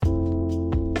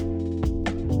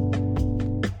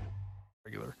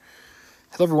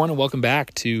Hello, everyone, and welcome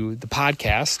back to the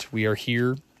podcast. We are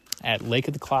here at Lakes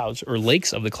of the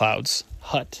Clouds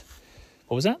hut.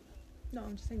 What was that? No,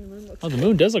 I'm just saying the moon looks the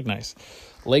moon does look nice.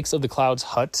 Lakes of the Clouds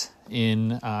hut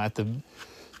at the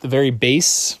very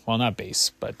base, well, not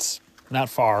base, but not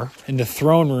far, in the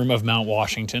throne room of Mount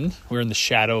Washington. We're in the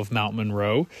shadow of Mount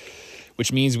Monroe,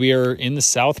 which means we are in the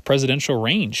South Presidential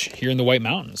Range here in the White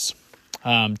Mountains.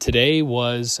 Today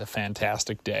was a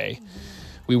fantastic day.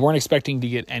 We weren't expecting to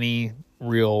get any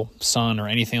real sun or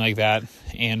anything like that.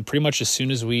 And pretty much as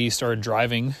soon as we started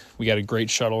driving, we got a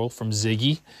great shuttle from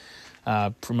Ziggy.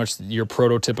 Pretty much your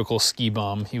prototypical ski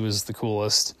bum. He was the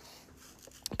coolest.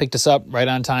 Picked us up right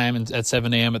on time at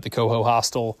 7 a.m. at the Coho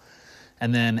Hostel.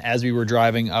 And then as we were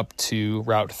driving up to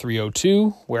Route 302,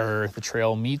 where the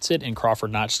trail meets it in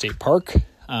Crawford Notch State Park,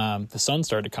 the sun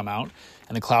started to come out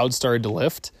and the clouds started to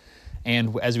lift.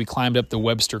 And as we climbed up the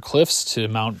Webster Cliffs to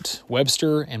Mount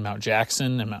Webster and Mount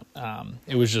Jackson, and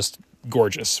it was just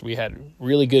gorgeous. We had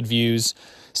really good views.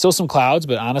 Still some clouds,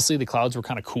 but honestly, the clouds were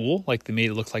kind of cool. Like they made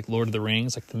it look like Lord of the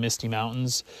Rings, like the misty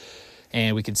mountains.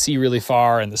 And we could see really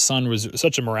far, and the sun was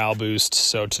such a morale boost.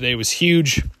 So today was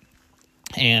huge,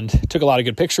 and took a lot of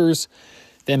good pictures.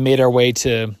 Then made our way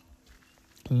to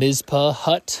Mizpah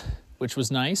Hut, which was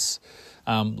nice.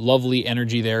 Lovely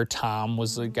energy there. Tom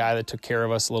was the guy that took care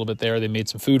of us a little bit there. They made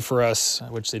some food for us,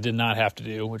 which they did not have to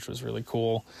do, which was really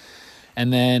cool.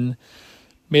 And then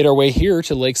made our way here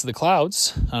to Lakes of the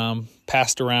Clouds,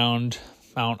 passed around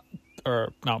Mount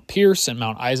Pierce and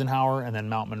Mount Eisenhower and then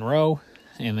Mount Monroe.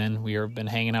 And then we have been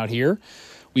hanging out here.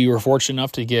 We were fortunate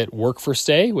enough to get work for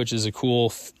stay, which is a cool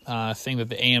thing that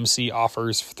the AMC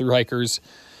offers through hikers.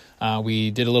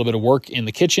 We did a little bit of work in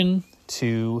the kitchen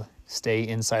to stay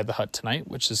inside the hut tonight,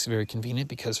 which is very convenient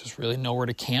because there's really nowhere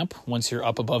to camp once you're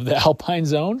up above the alpine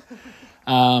zone.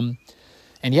 And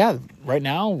yeah, right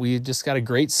now we just got a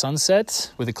great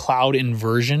sunset with a cloud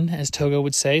inversion, as Togo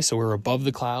would say. So we're above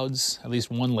the clouds, at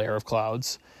least one layer of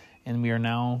clouds. And we are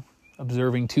now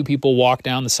observing two people walk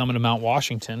down the summit of Mount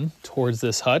Washington towards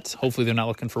this hut. Hopefully they're not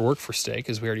looking for work for stay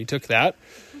because we already took that.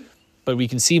 But we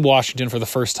can see Washington for the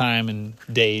first time in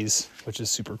days, which is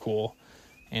super cool.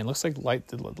 And it looks like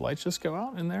did the lights just go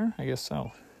out in there? I guess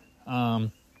so.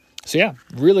 So yeah,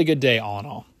 really good day all in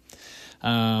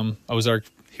all. Ozark,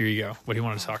 here you go. What do you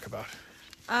want to talk about?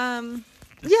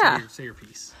 Say your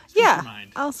piece. Speak your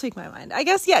mind. I'll speak my mind. I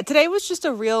guess, today was just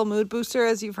a real mood booster,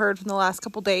 as you've heard from the last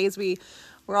couple days. We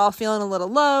were all feeling a little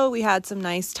low. We had some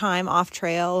nice time off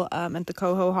trail at the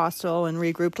Coho Hostel and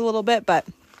regrouped a little bit, but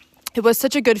it was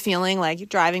such a good feeling, like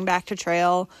driving back to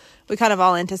trail. We kind of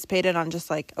all anticipated on just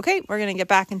like, okay, we're going to get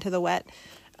back into the wet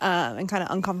and kind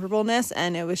of uncomfortableness.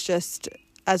 And it was just,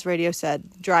 as Radio said,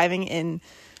 driving in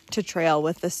to trail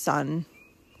with the sun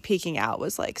peeking out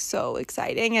was like so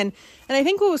exciting. And I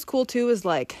think what was cool too is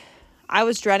like I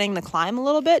was dreading the climb a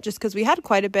little bit just because we had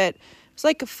quite a bit. It was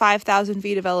like 5,000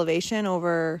 feet of elevation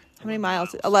over how many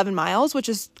miles? 11 miles, which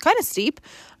is kind of steep.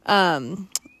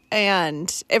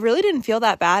 And it really didn't feel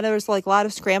that bad. There was like a lot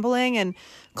of scrambling and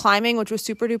climbing, which was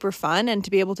super duper fun. And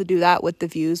to be able to do that with the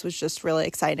views was just really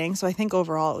exciting. So I think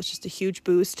overall it was just a huge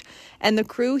boost. And the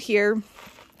crew here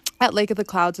at Lake of the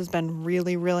Clouds has been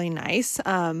really, really nice.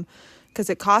 Because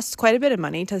it costs quite a bit of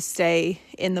money to stay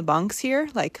in the bunks here,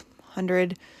 like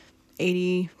 $180,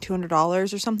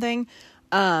 $200 or something.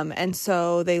 And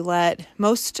so they let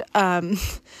most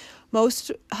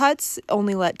huts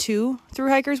only let 2 through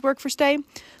hikers work for stay.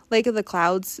 Lake of the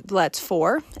Clouds lets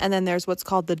 4. And then there's what's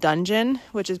called the dungeon,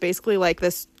 which is basically like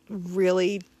this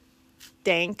really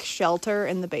dank shelter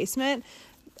in the basement.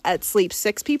 It sleeps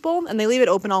 6 people, and they leave it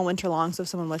open all winter long. So if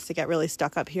someone was to get really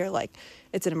stuck up here, like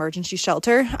it's an emergency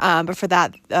shelter. But for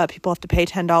that, people have to pay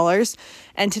 $10.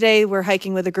 And today we're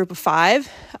hiking with a group of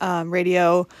 5,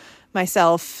 Radio,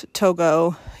 myself,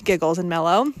 Togo, Giggles, and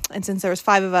Mello. And since there was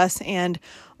 5 of us and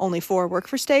only 4 work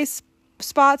for stay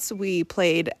spots, we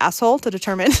played asshole to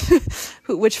determine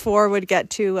which 4 would get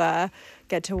to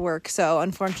work. So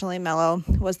unfortunately Mello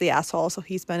was the asshole, so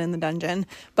he's been in the dungeon,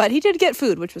 but he did get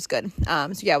food, which was good.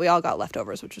 So yeah, we all got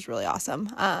leftovers, which was really awesome.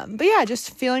 But yeah,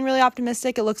 just feeling really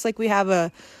optimistic. It looks like we have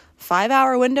a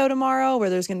 5-hour window tomorrow where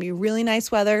there's going to be really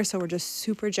nice weather, so we're just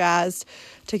super jazzed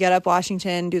to get up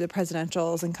Washington, do the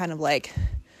presidentials, and kind of like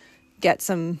get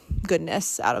some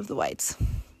goodness out of the whites.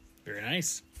 Very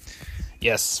nice.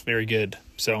 Yes, very good.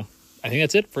 So I think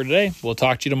that's it for today. We'll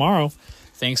talk to you tomorrow.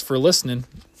 Thanks for listening.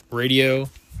 Radio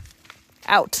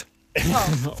out.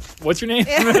 What's your name?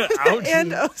 And, Out.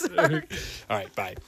 and Ozark. All right, bye.